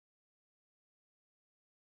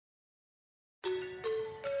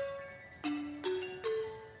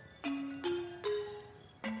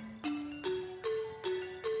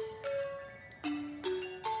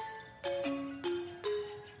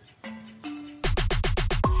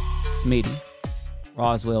Smitty,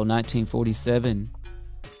 Roswell, 1947.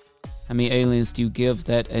 How many aliens do you give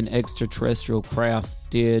that an extraterrestrial craft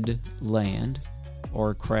did land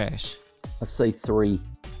or crash? I say 3.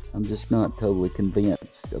 I'm just not totally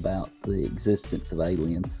convinced about the existence of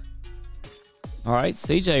aliens. All right,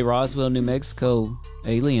 CJ, Roswell, New Mexico,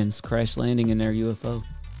 aliens crash landing in their UFO.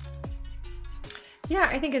 Yeah,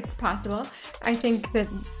 I think it's possible.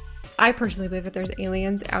 I personally believe that there's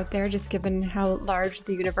aliens out there, just given how large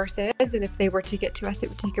the universe is. And if they were to get to us, it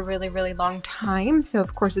would take a really, really long time. So,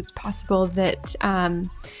 of course, it's possible that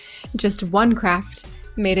just one craft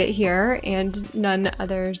made it here and none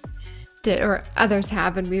others did, or others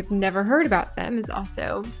have, and we've never heard about them, is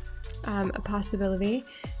also a possibility.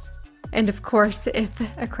 And, of course,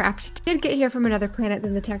 if a craft did get here from another planet,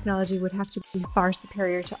 then the technology would have to be far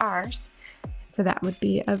superior to ours. So that would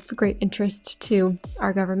be of great interest to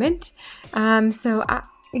our government. Roswell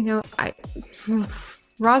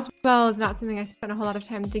is not something I spent a whole lot of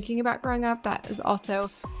time thinking about growing up. That is also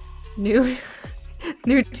new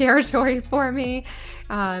territory for me.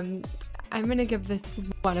 I'm going to give this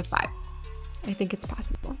 1 of 5. I think it's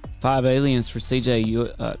possible. 5 aliens for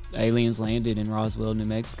CJ. Aliens landed in Roswell, New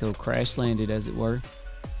Mexico. Crash landed, as it were.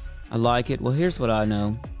 I like it. Well, here's what I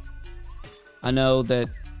know. I know that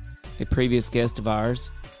a previous guest of ours,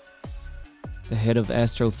 the head of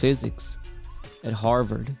astrophysics at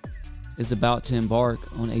Harvard, is about to embark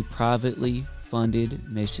on a privately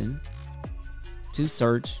funded mission to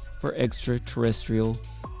search for extraterrestrial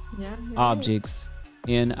objects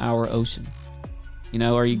in our ocean. You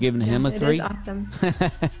know, are you giving him a 3? It is awesome.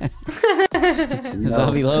 Does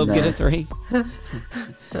Avi Loeb get a 3?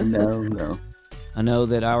 No. I know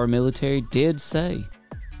that our military did say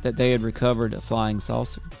that they had recovered a flying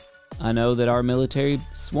saucer. I know that our military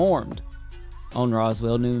swarmed on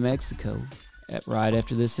Roswell, New Mexico, right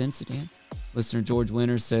after this incident. Listener George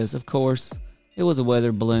Winters says, of course, it was a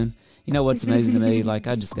weather balloon. You know what's amazing to me? Like,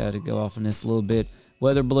 I just got to go off on this a little bit.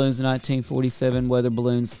 Weather balloons in 1947, weather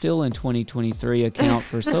balloons still in 2023 account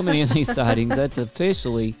for so many of these sightings. That's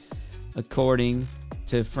officially, according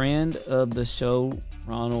to friend of the show,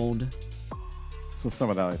 Ronald. So some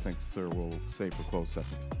of that, I think, sir, we'll save for closed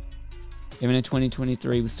session. Even in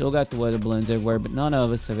 2023, we still got the weather balloons everywhere, but none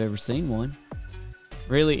of us have ever seen one.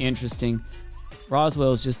 Really interesting.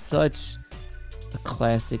 Roswell is just such a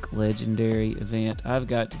classic, legendary event. I've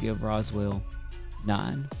got to give Roswell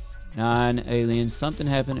 9. 9 aliens. Something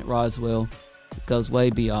happened at Roswell that goes way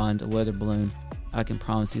beyond a weather balloon. I can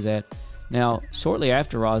promise you that. Now, shortly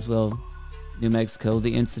after Roswell, New Mexico,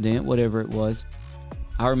 the incident, whatever it was,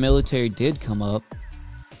 our military did come up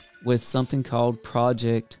with something called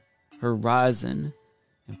Project Horizon.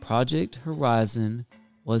 And Project Horizon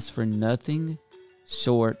was for nothing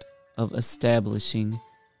short of establishing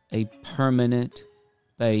a permanent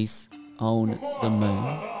base on the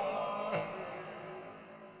moon.